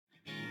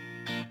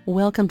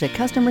Welcome to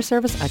Customer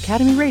Service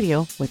Academy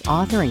Radio with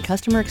author and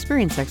customer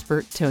experience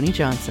expert Tony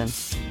Johnson.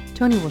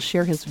 Tony will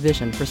share his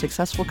vision for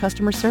successful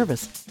customer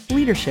service,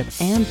 leadership,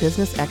 and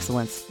business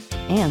excellence,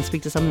 and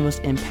speak to some of the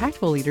most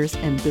impactful leaders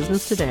in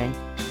business today.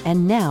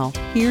 And now,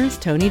 here's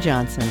Tony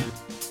Johnson.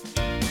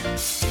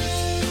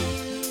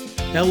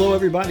 Hello,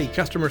 everybody.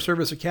 Customer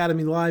Service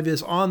Academy Live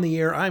is on the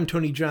air. I'm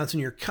Tony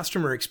Johnson, your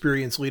customer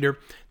experience leader.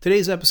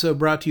 Today's episode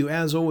brought to you,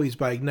 as always,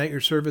 by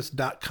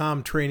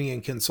IgniteYourService.com Training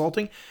and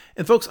Consulting.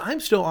 And folks, I'm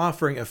still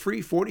offering a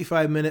free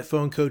 45-minute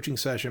phone coaching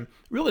session,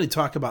 really to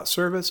talk about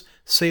service,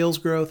 sales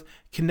growth,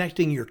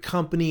 connecting your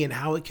company and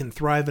how it can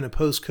thrive in a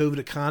post-COVID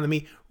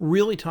economy,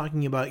 really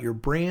talking about your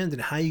brand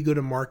and how you go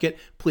to market.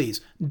 Please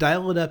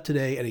dial it up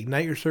today at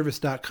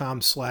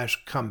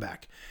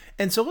IgniteYourService.com/comeback.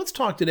 And so let's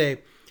talk today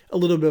a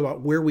little bit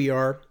about where we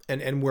are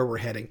and where we're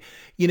heading.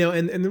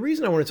 And the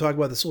reason I want to talk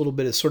about this a little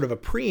bit as sort of a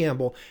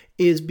preamble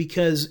is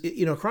because,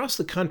 across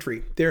the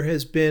country, there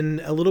has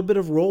been a little bit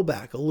of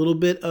rollback, a little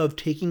bit of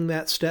taking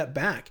that step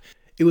back.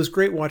 It was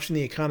great watching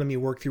the economy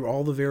work through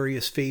all the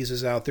various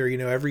phases out there.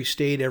 Every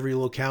state, every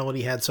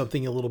locality had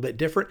something a little bit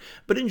different.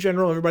 But in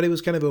general, everybody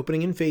was kind of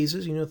opening in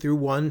phases, through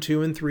 1,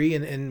 2, and 3,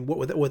 and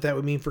what that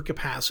would mean for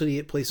capacity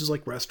at places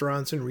like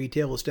restaurants and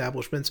retail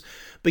establishments.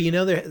 But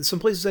there some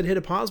places that hit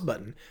a pause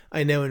button.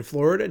 I know in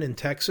Florida and in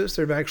Texas,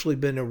 there have actually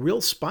been a real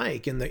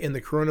spike in the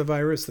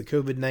coronavirus, the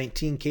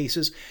COVID-19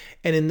 cases.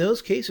 And in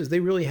those cases,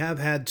 they really have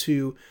had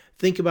to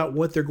think about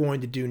what they're going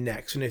to do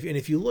next. And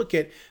if you look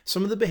at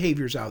some of the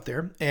behaviors out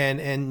there, and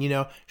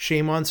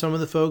shame on some of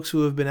the folks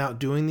who have been out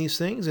doing these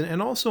things,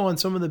 and also on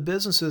some of the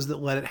businesses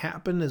that let it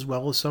happen, as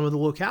well as some of the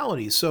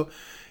localities. So,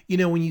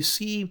 when you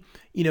see,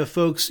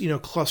 folks,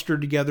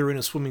 clustered together in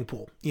a swimming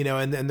pool,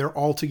 and they're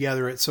all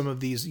together at some of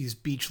these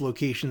beach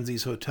locations,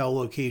 these hotel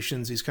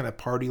locations, these kind of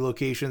party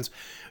locations,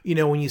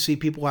 when you see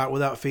people out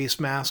without face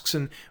masks,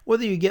 and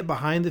whether you get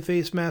behind the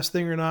face mask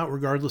thing or not,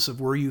 regardless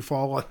of where you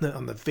fall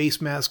on the face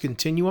mask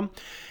continuum,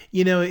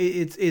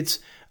 it's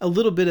a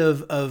little bit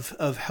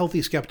of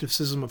healthy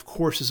skepticism, of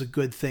course, is a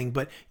good thing.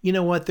 But you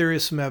know what? There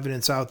is some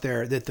evidence out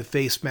there that the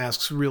face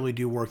masks really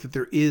do work, that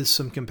there is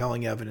some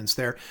compelling evidence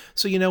there.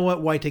 So you know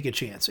what? Why take a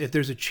chance? If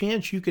there's a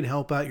chance you can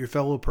help out your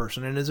fellow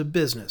person, and as a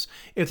business,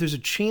 if there's a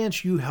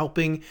chance you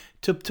helping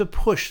to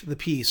push the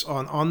piece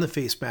on the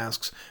face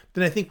masks,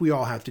 then I think we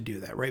all have to do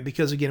that, right?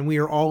 Because again, we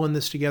are all in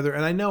this together.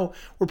 And I know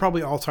we're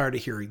probably all tired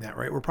of hearing that,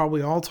 right? We're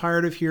probably all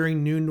tired of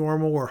hearing new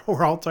normal, or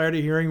we're all tired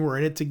of hearing we're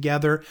in it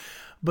together.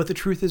 But the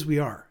truth is we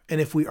are. And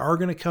if we are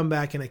going to come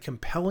back in a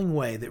compelling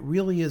way that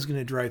really is going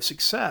to drive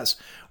success,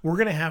 we're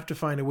going to have to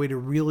find a way to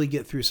really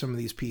get through some of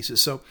these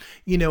pieces. So,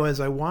 as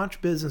I watch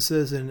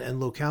businesses and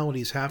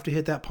localities have to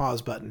hit that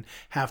pause button,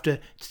 have to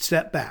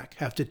step back,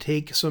 have to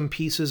take some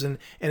pieces and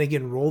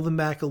again, roll them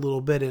back a little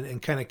bit and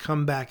kind of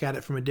come back at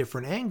it from a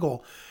different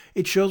angle,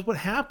 it shows what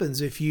happens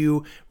if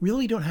you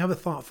really don't have a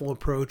thoughtful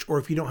approach, or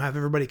if you don't have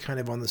everybody kind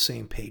of on the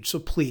same page. So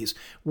please,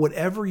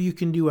 whatever you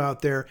can do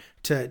out there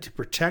to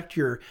protect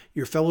your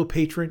fellow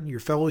patron, your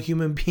fellow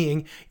human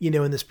being,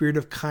 in the spirit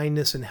of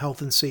kindness and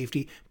health and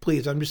safety,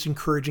 please, I'm just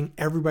encouraging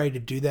everybody to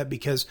do that,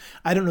 because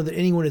I don't know that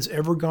anyone has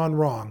ever gone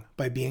wrong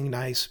by being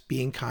nice,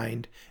 being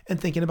kind,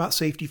 and thinking about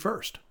safety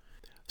first.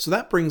 So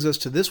that brings us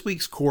to this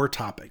week's core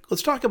topic.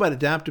 Let's talk about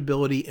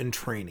adaptability and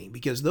training,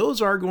 because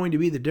those are going to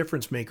be the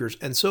difference makers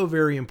and so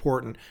very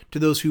important to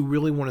those who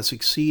really want to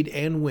succeed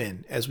and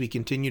win as we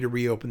continue to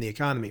reopen the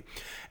economy.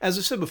 As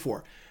I said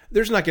before,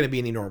 there's not going to be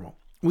any normal.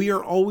 We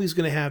are always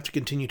going to have to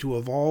continue to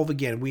evolve.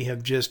 Again, we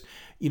have just,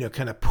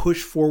 kind of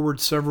pushed forward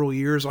several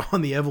years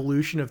on the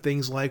evolution of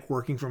things like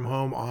working from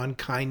home, on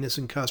kindness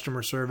and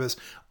customer service,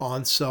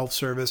 on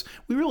self-service.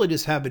 We really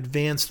just have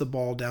advanced the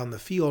ball down the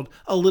field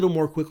a little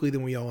more quickly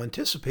than we all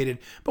anticipated,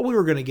 but we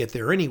were going to get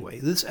there anyway.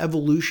 This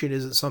evolution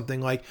isn't something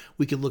like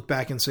we could look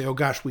back and say, oh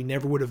gosh, we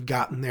never would have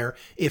gotten there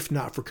if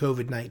not for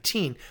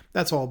COVID-19.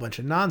 That's all a bunch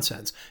of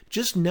nonsense.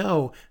 Just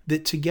know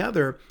that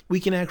together we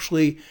can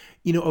actually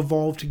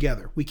evolve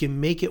together. We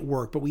can make it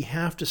work, but we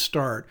have to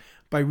start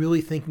by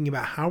really thinking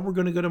about how we're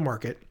going to go to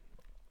market,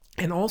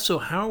 and also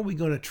how are we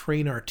going to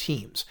train our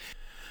teams.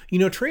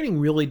 Training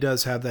really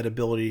does have that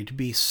ability to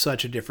be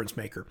such a difference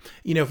maker.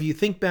 If you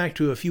think back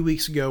to a few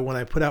weeks ago when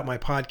I put out my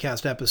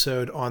podcast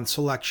episode on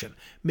selection,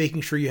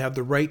 making sure you have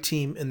the right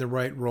team in the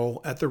right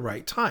role at the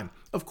right time.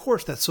 Of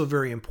course, that's so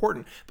very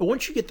important. But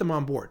once you get them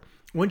on board,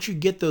 once you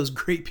get those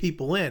great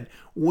people in,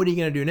 what are you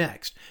going to do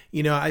next?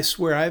 I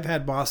swear I've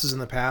had bosses in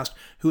the past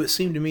who, it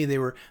seemed to me, they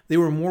were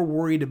more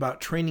worried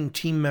about training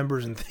team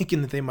members and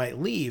thinking that they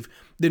might leave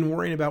than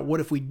worrying about what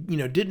if we,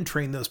 didn't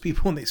train those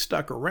people and they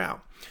stuck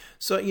around.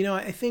 So,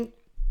 I think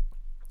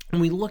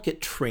when we look at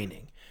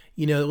training,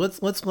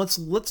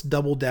 let's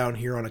double down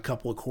here on a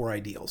couple of core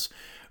ideals.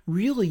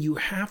 Really, you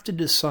have to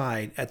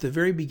decide at the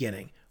very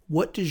beginning,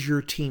 what does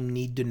your team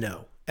need to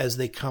know? as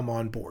they come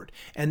on board.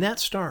 And that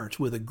starts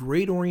with a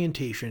great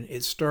orientation.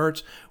 It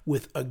starts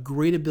with a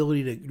great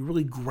ability to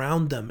really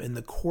ground them in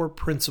the core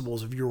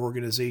principles of your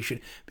organization.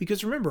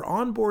 Because remember,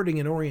 onboarding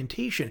and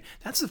orientation,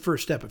 that's the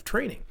first step of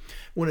training.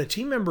 When a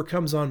team member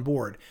comes on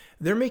board,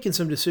 they're making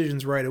some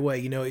decisions right away.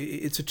 You know,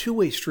 it's a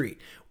two-way street.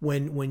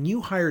 When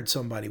you hired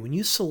somebody, when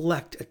you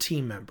select a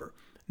team member,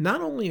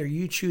 not only are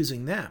you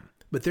choosing them,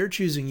 but they're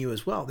choosing you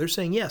as well. They're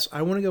saying, yes,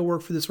 I want to go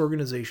work for this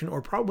organization, or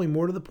probably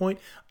more to the point,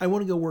 I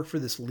want to go work for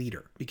this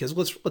leader. Because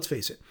let's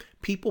face it,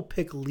 people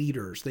pick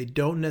leaders. They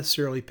don't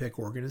necessarily pick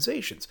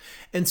organizations.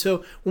 And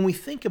so when we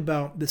think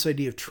about this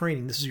idea of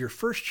training, this is your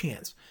first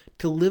chance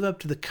to live up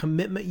to the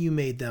commitment you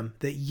made them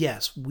that,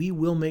 yes, we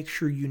will make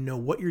sure you know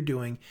what you're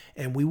doing,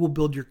 and we will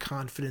build your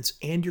confidence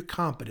and your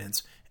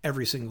competence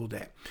every single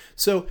day.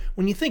 So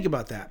when you think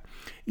about that,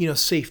 you know,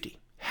 safety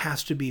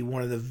has to be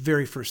one of the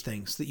very first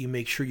things that you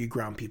make sure you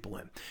ground people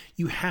in.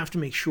 You have to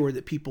make sure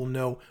that people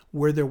know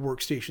where their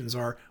workstations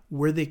are,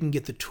 where they can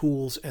get the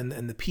tools and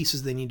the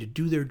pieces they need to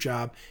do their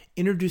job,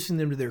 introducing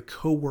them to their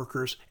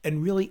coworkers,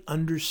 and really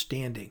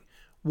understanding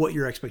what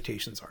your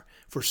expectations are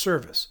for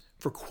service,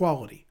 for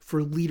quality,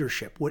 for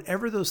leadership,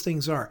 whatever those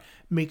things are.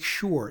 Make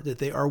sure that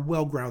they are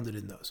well grounded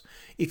in those.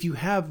 If you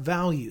have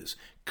values,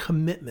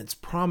 commitments,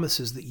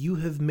 promises that you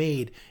have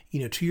made,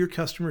 you know, to your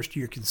customers, to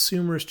your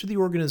consumers, to the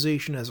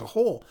organization as a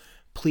whole,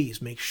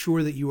 please make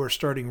sure that you are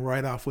starting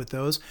right off with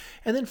those.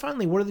 And then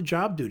finally, what are the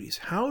job duties?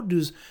 How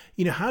do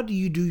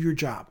you do your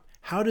job?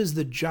 How does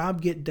the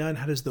job get done?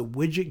 How does the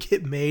widget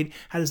get made?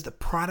 How does the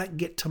product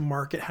get to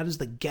market? How does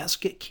the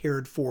guest get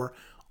cared for?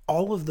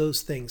 All of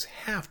those things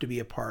have to be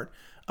a part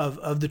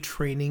of the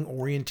training,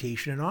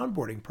 orientation, and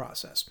onboarding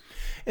process.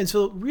 And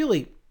so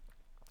really,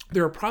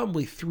 there are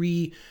probably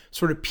three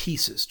sort of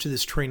pieces to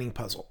this training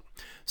puzzle.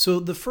 So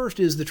the first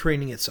is the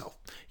training itself.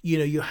 You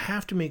know, you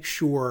have to make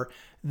sure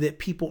that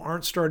people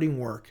aren't starting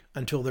work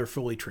until they're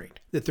fully trained,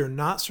 that they're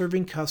not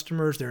serving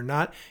customers, they're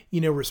not,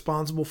 you know,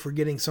 responsible for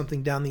getting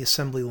something down the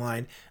assembly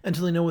line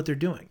until they know what they're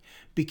doing.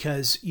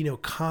 Because, you know,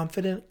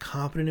 confident,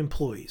 competent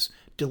employees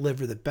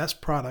deliver the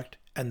best product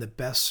and the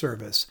best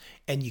service,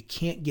 and you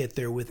can't get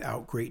there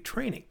without great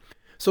training.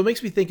 So it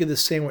makes me think of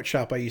this sandwich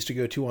shop I used to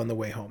go to on the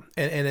way home.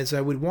 And as I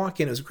would walk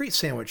in, it was a great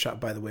sandwich shop,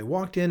 by the way.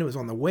 Walked in, it was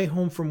on the way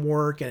home from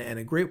work, and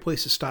a great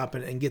place to stop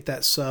and get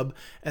that sub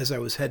as I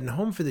was heading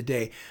home for the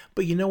day.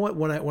 But you know what?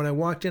 When I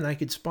walked in, I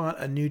could spot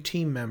a new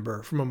team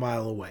member from a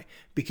mile away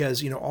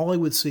because, you know, all I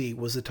would see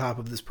was the top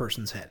of this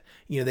person's head.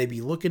 You know, they'd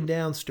be looking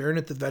down, staring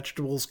at the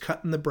vegetables,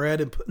 cutting the bread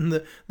and putting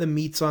the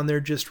meats on there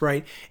just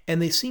right. And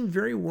they seemed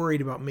very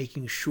worried about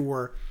making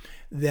sure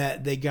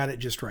that they got it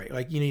just right.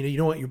 Like, you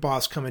don't want your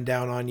boss coming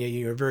down on you,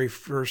 your very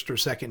first or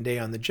second day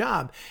on the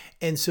job.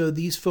 And so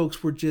these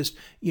folks were just,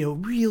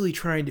 really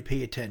trying to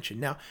pay attention.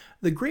 Now,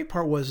 the great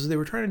part was they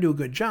were trying to do a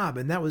good job,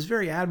 and that was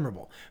very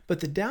admirable.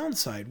 But the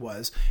downside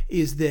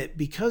is that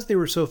because they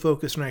were so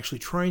focused on actually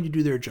trying to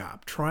do their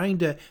job, trying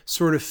to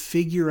sort of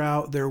figure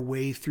out their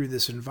way through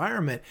this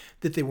environment,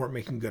 that they weren't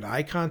making good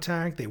eye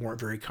contact, they weren't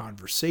very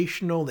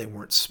conversational, they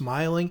weren't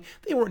smiling,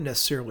 they weren't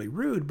necessarily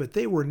rude, but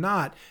they were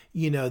not,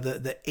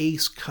 the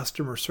ace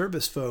customer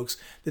service folks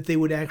that they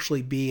would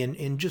actually be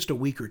in just a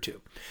week or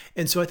two.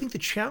 And so I think the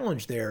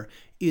challenge there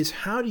is,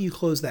 how do you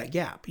close that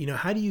gap?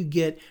 How do you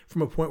get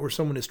from a point where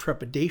someone is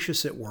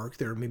trepidatious at work,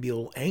 they're maybe a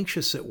little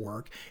anxious at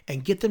work,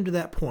 and get them to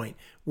that point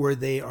where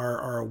they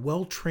are a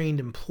well-trained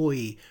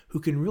employee who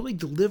can really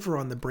deliver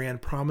on the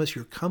brand promise,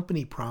 your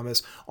company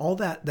promise, all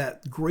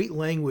that great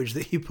language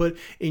that you put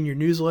in your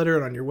newsletter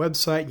and on your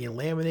website and you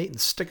laminate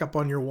and stick up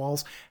on your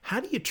walls.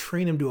 How do you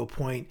train them to a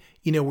point,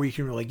 where you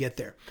can really get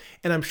there?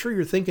 And I'm sure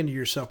you're thinking to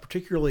yourself,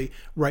 particularly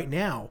right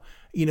now,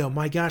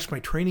 my gosh, my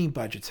training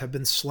budgets have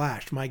been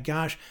slashed. My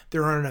gosh,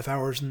 there aren't enough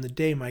hours in the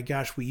day. My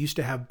gosh, we used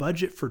to have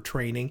budget for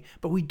training,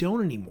 but we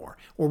don't anymore,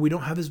 or we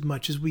don't have as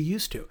much as we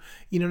used to.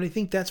 And I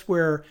think that's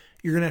where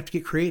you're going to have to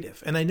get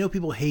creative. And I know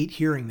people hate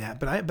hearing that,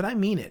 but I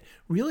mean it.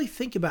 Really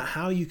think about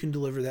how you can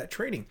deliver that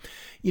training.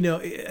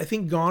 I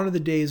think gone are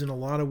the days in a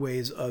lot of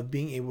ways of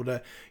being able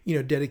to,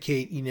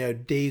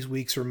 dedicate, days,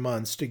 weeks, or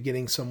months to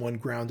getting someone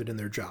grounded in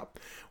their job,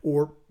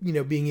 or,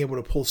 being able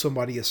to pull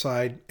somebody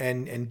aside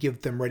and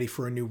give them ready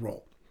for a new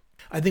role.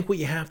 I think what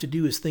you have to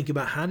do is think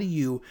about, how do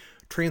you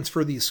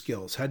transfer these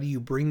skills? How do you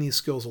bring these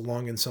skills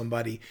along in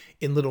somebody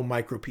in little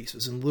micro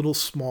pieces, in little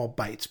small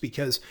bites?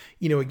 Because,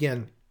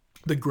 again,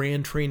 the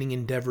grand training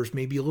endeavors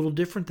may be a little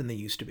different than they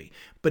used to be.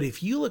 But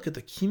if you look at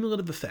the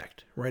cumulative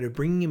effect, right, of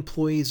bringing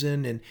employees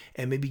in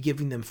and maybe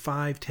giving them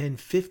 5, 10,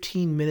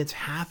 15 minutes,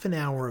 half an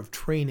hour of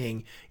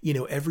training,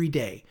 every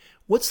day,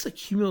 what's the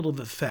cumulative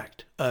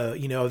effect,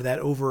 of that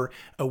over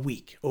a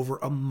week, over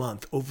a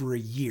month, over a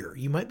year?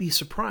 You might be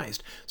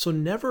surprised. So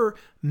never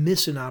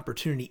miss an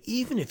opportunity,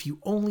 even if you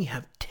only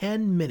have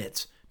 10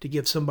 minutes to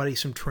give somebody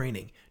some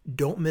training.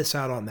 Don't miss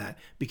out on that,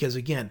 because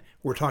again,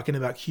 we're talking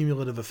about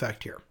cumulative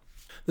effect here.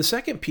 The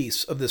second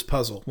piece of this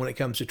puzzle when it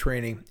comes to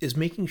training is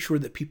making sure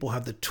that people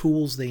have the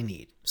tools they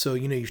need. So,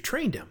 you've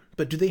trained them,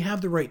 but do they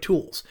have the right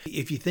tools?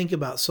 If you think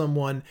about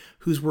someone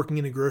who's working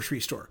in a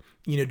grocery store,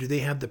 Do they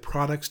have the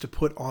products to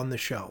put on the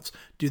shelves?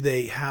 Do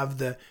they have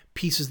the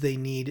pieces they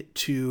need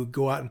to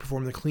go out and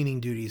perform the cleaning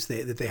duties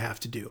that they have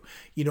to do?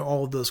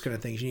 All of those kind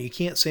of things. You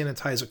can't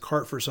sanitize a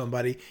cart for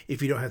somebody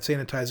if you don't have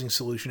sanitizing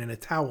solution in a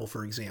towel,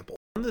 for example.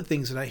 One of the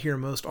things that I hear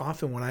most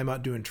often when I'm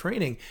out doing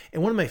training,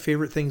 and one of my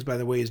favorite things, by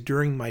the way, is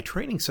during my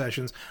training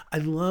sessions, I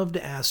love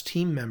to ask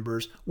team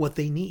members what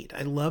they need.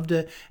 I love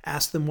to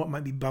ask them what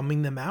might be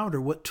bumming them out or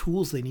what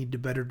tools they need to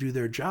better do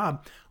their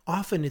job.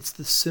 Often it's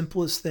the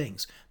simplest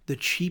things, the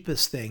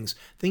cheapest things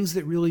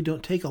that really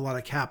don't take a lot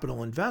of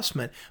capital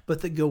investment,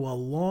 but that go a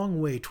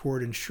long way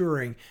toward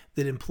ensuring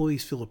that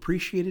employees feel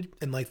appreciated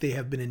and like they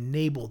have been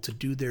enabled to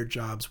do their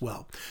jobs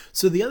well.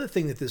 So the other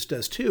thing that this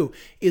does too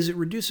is it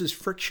reduces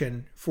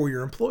friction for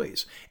your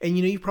employees. And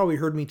you've probably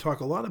heard me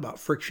talk a lot about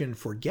friction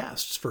for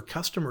guests, for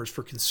customers,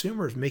 for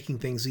consumers, making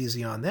things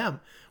easy on them.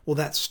 Well,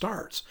 that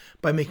starts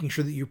by making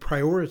sure that you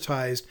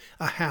prioritize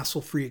a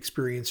hassle-free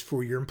experience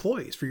for your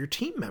employees, for your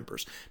team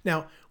members.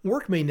 Now,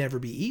 work may never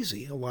be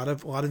easy. A lot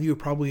of you are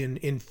probably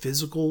in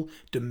physical,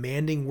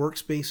 demanding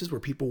workspaces where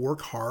people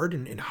work hard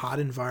in hot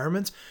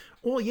environments.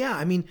 Well,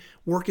 yeah,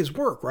 work is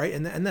work, right?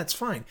 And that's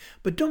fine.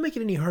 But don't make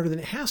it any harder than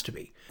it has to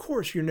be. Of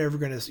course, you're never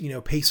going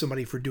to, pay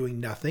somebody for doing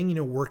nothing.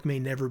 Work may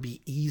never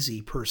be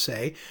easy per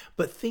se,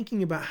 but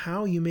thinking about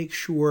how you make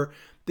sure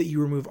that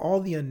you remove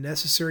all the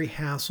unnecessary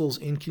hassles,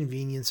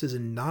 inconveniences,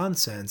 and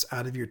nonsense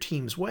out of your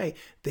team's way,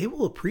 they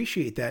will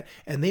appreciate that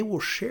and they will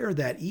share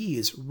that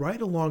ease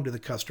right along to the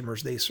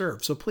customers they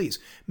serve. So please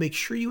make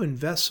sure you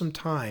invest some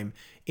time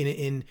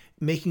in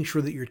making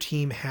sure that your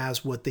team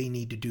has what they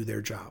need to do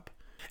their job.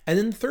 And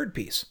then the third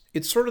piece,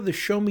 it's sort of the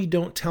show me,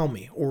 don't tell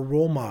me, or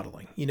role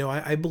modeling.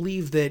 I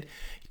believe that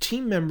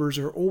team members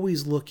are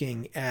always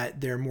looking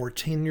at their more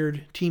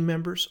tenured team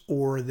members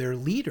or their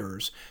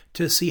leaders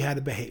to see how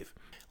to behave.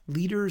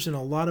 Leaders, in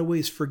a lot of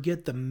ways,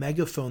 forget the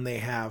megaphone they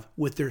have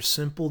with their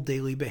simple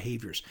daily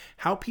behaviors.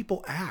 How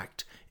people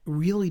act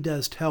really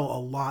does tell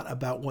a lot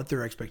about what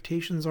their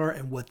expectations are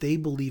and what they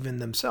believe in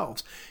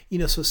themselves.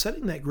 So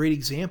setting that great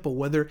example,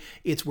 whether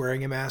it's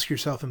wearing a mask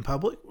yourself in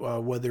public,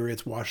 whether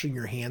it's washing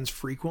your hands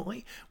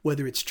frequently,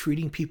 whether it's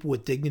treating people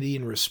with dignity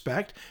and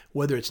respect,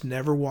 whether it's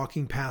never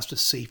walking past a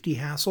safety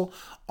hassle,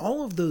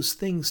 all of those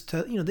things,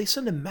 they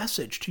send a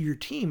message to your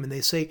team and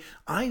they say,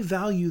 I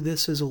value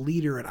this as a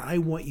leader and I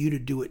want you to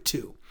do it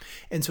too.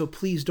 And so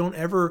please don't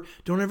ever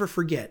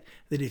forget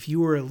that if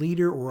you are a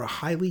leader or a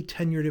highly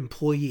tenured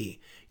employee,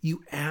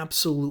 you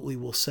absolutely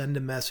will send a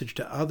message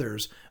to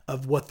others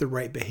of what the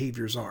right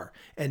behaviors are.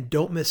 And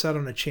don't miss out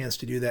on a chance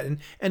to do that.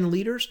 And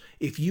leaders,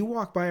 if you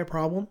walk by a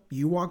problem,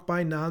 you walk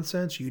by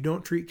nonsense, you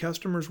don't treat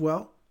customers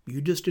well, you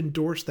just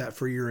endorse that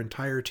for your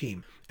entire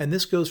team. And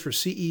this goes for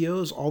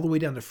CEOs all the way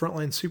down to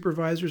frontline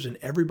supervisors and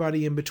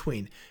everybody in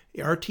between.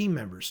 Our team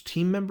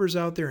members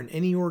out there in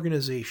any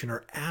organization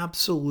are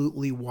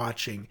absolutely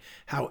watching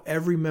how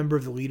every member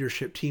of the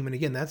leadership team, and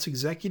again, that's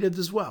executives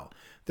as well,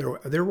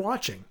 they're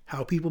watching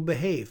how people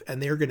behave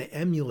and they're going to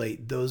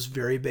emulate those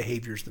very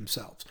behaviors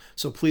themselves.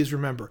 So please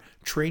remember,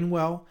 train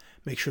well,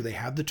 make sure they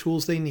have the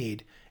tools they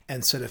need,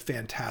 and set a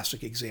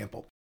fantastic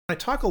example. I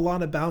talk a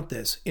lot about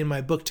this in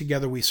my book,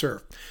 Together We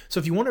Serve.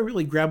 So if you want to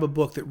really grab a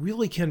book that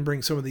really can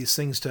bring some of these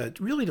things to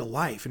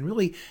life and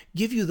really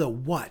give you the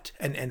what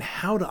and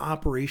how to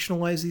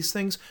operationalize these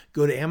things,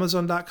 go to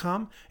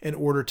Amazon.com and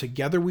order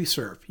Together We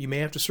Serve. You may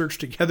have to search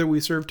Together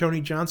We Serve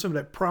Tony Johnson, but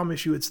I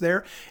promise you it's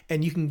there.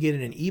 And you can get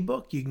it in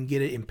ebook, you can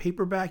get it in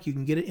paperback, you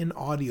can get it in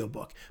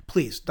audiobook.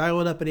 Please dial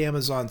it up at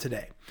Amazon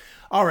today.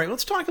 All right,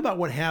 let's talk about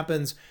what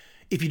happens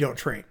if you don't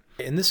train.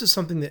 And this is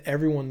something that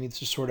everyone needs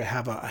to sort of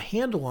have a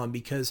handle on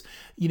because,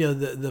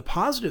 the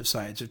positive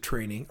sides of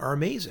training are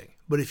amazing.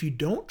 But if you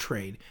don't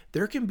train,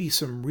 there can be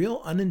some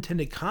real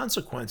unintended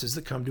consequences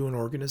that come to an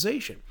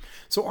organization.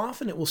 So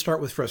often it will start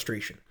with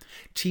frustration.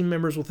 Team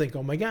members will think,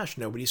 oh my gosh,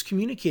 nobody's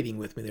communicating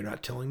with me. They're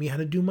not telling me how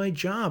to do my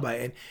job.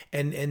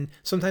 And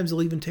sometimes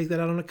they'll even take that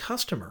out on a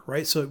customer,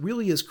 right? So it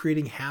really is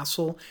creating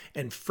hassle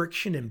and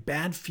friction and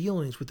bad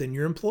feelings within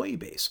your employee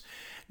base.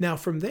 Now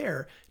from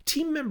there,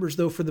 team members,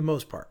 though, for the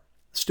most part,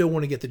 still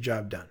want to get the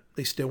job done.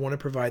 They still want to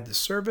provide the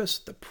service,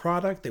 the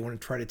product. They want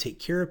to try to take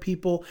care of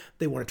people.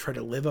 They want to try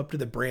to live up to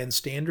the brand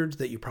standards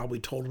that you probably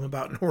told them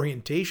about in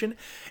orientation.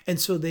 And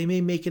so they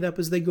may make it up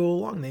as they go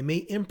along. They may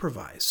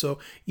improvise. So,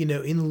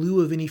 in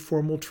lieu of any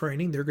formal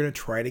training, they're going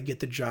to try to get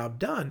the job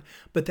done.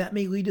 But that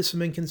may lead to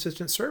some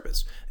inconsistent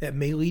service. That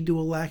may lead to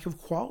a lack of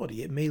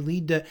quality. It may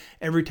lead to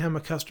every time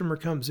a customer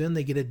comes in,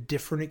 they get a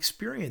different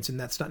experience. And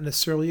that's not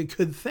necessarily a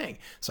good thing.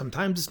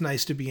 Sometimes it's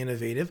nice to be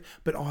innovative,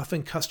 but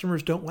often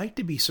customers don't like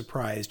to be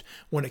surprised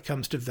when it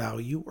comes to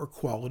value or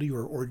quality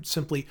or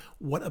simply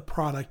what a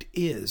product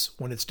is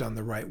when it's done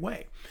the right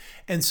way.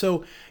 And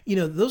so,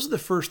 those are the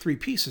first three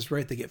pieces,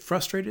 right? They get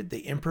frustrated, they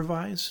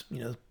improvise,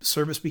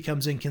 service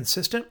becomes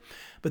inconsistent,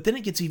 but then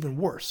it gets even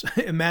worse.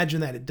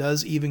 Imagine that it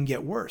does even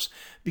get worse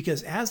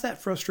because as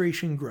that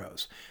frustration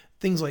grows,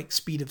 things like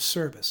speed of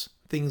service,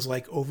 things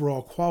like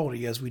overall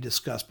quality, as we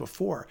discussed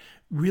before,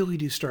 really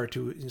do start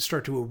to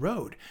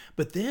erode.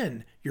 But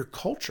then your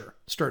culture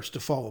starts to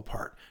fall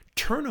apart.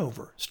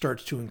 turnover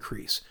starts to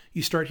increase.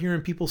 You start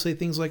hearing people say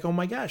things like, oh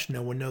my gosh,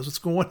 no one knows what's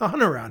going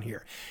on around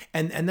here.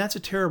 And that's a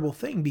terrible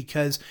thing,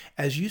 because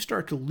as you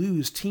start to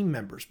lose team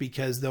members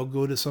because they'll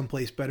go to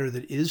someplace better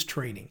that is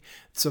training,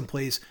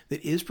 someplace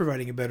that is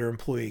providing a better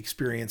employee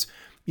experience,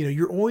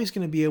 you're always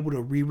going to be able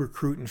to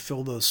re-recruit and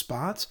fill those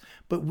spots,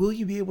 but will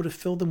you be able to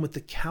fill them with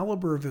the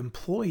caliber of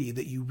employee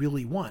that you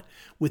really want,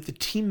 with the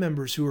team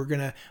members who are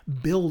going to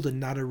build and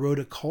not erode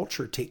a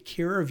culture, take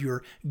care of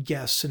your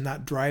guests and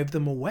not drive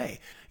them away?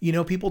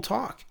 People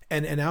talk,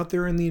 and out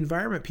there in the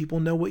environment,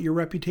 people know what your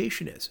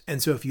reputation is.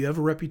 And so if you have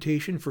a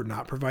reputation for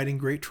not providing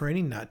great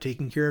training, not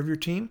taking care of your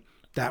team,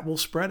 that will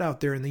spread out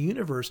there in the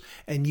universe,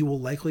 and you will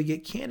likely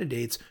get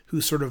candidates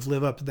who sort of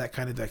live up to that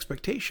kind of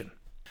expectation.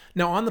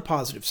 Now, on the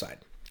positive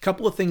side,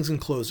 couple of things in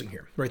closing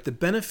here, right? The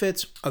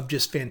benefits of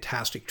just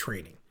fantastic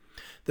training.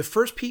 The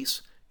first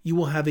piece, you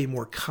will have a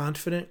more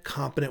confident,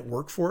 competent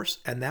workforce,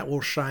 and that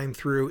will shine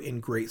through in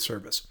great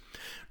service.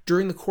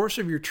 During the course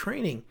of your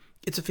training,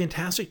 it's a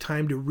fantastic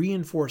time to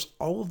reinforce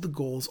all of the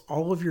goals,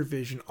 all of your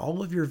vision,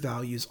 all of your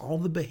values, all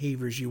the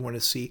behaviors you want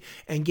to see,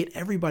 and get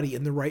everybody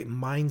in the right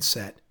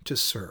mindset to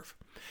serve.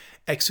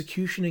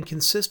 Execution and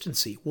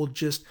consistency will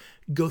just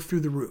go through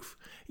the roof.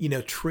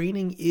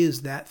 Training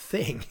is that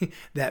thing,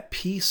 that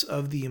piece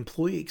of the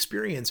employee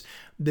experience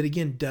that,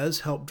 again,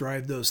 does help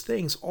drive those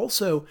things.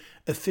 Also,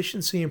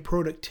 efficiency and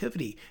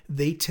productivity,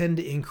 they tend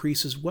to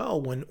increase as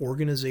well when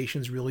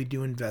organizations really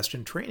do invest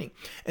in training.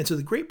 And so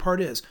the great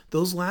part is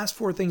those last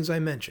four things I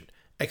mentioned,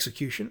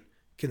 execution,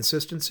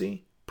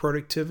 consistency,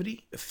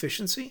 productivity,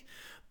 efficiency,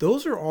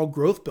 those are all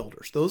growth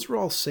builders. Those are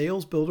all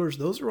sales builders.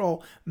 Those are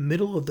all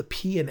middle of the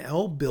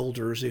P&L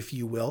builders, if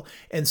you will.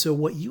 And so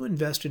what you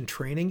invest in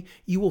training,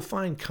 you will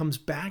find comes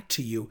back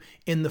to you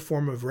in the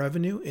form of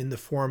revenue, in the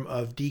form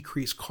of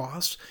decreased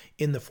costs,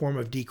 in the form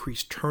of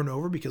decreased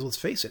turnover, because let's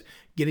face it,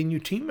 getting new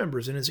team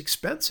members in is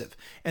expensive.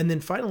 And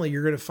then finally,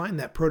 you're going to find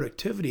that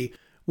productivity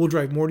will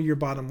drive more to your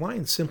bottom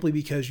line simply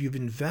because you've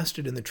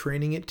invested in the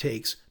training it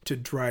takes to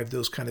drive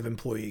those kind of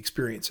employee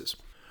experiences.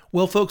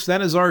 Well, folks,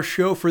 that is our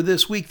show for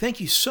this week. Thank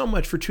you so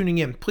much for tuning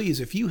in. Please,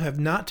 if you have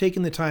not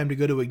taken the time to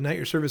go to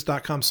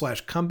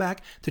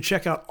igniteyourservice.com/comeback to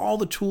check out all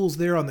the tools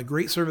there on the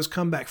Great Service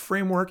Comeback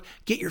Framework,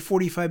 get your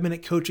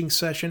 45-minute coaching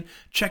session,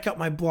 check out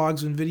my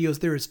blogs and videos.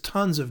 There is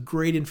tons of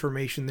great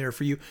information there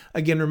for you.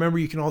 Again, remember,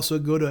 you can also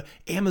go to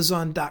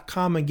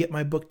Amazon.com and get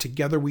my book,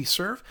 Together We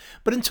Serve.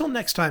 But until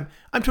next time,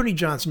 I'm Tony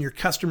Johnson, your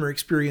customer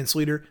experience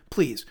leader.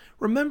 Please,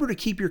 remember to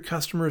keep your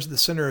customers at the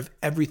center of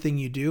everything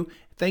you do.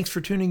 Thanks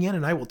for tuning in,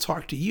 and I will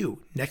talk to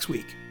you next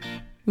week.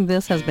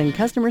 This has been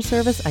Customer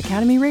Service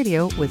Academy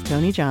Radio with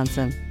Tony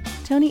Johnson.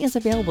 Tony is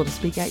available to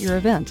speak at your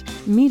event,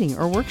 meeting,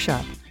 or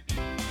workshop.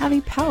 Have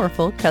a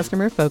powerful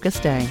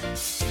customer-focused day.